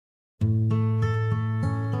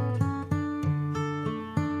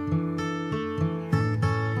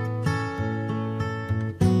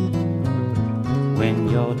when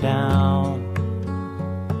you're down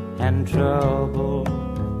and troubled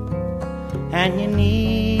and you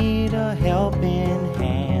need a helping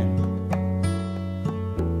hand,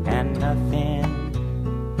 and nothing,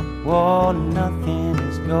 oh, nothing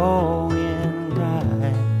is going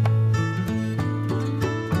right.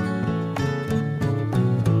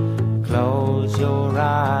 Close your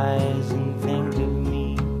eyes and think of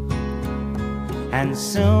me, and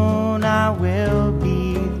soon I will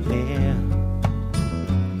be there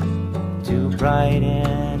to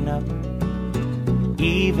brighten up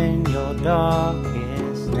even your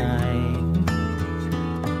darkest night.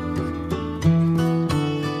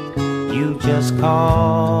 You just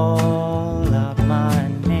call out my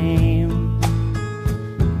name,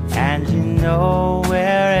 and you know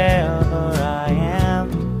wherever I am,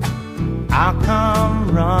 I'll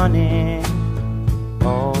come running,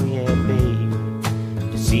 oh yeah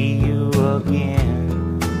baby, to see you again.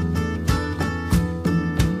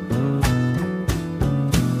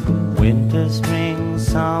 Winter, spring,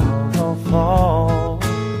 summer or fall,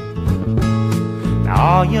 now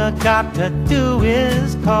all you got to do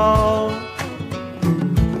is call,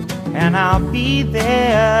 and I'll be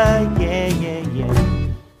there, yeah, yeah, yeah.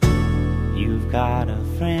 You've got a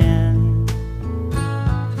friend.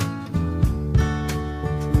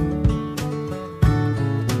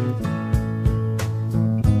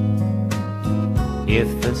 If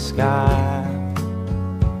the sky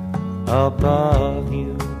above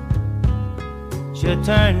you should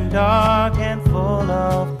turn dark and full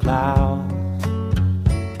of clouds,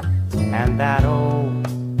 and that old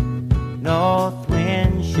north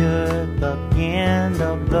wind should begin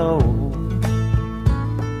to blow,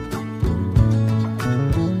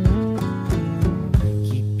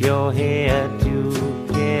 keep your head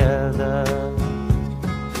together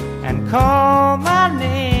and call my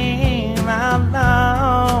name out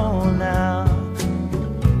loud now.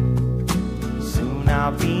 Soon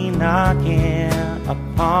I'll be knocking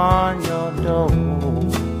upon your door.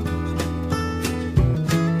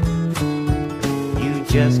 You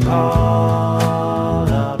just call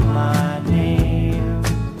out my name,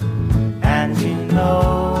 and you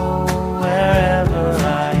know wherever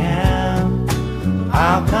I am,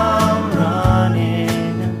 I'll come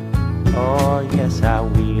running. Oh yes, I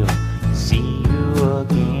will see you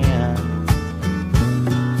again.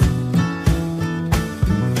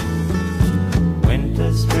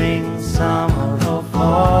 Winter, spring, summer or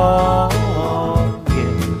fall,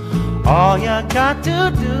 yeah. All you got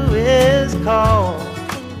to do is call,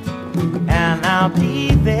 and I'll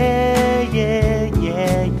be there, yeah,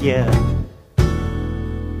 yeah, yeah.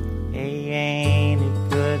 Hey, ain't it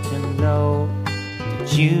good to know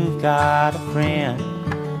that you've got a friend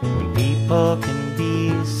when people can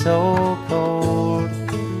be so cold?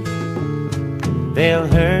 They'll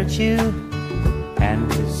hurt you and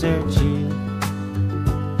desert you.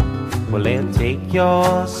 Well, they'll take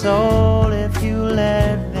your soul if you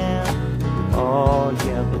let them. Oh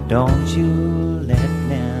yeah, but don't you let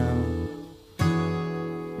them.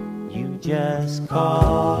 You just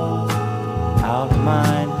call out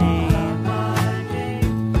my name,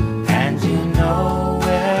 and you know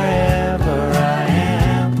wherever I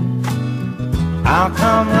am, I'll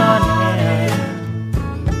come running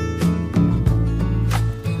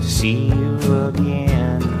to see you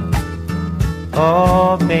again.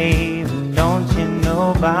 Oh baby, don't you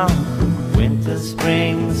know about winter,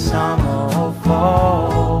 spring, summer or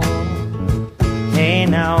fall? Hey,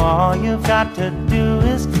 now all you've got to do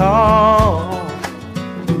is call.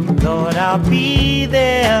 Lord, I'll be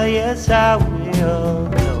there, yes I will.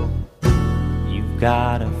 You've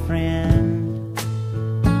got a friend.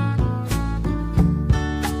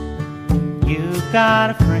 You've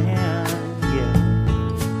got a friend, yeah.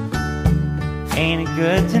 Ain't it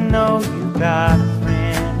good to know you've got a friend?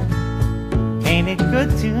 Ain't it good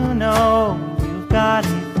to know you've got a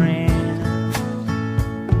friend?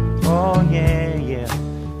 Oh yeah, yeah,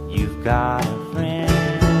 you've got a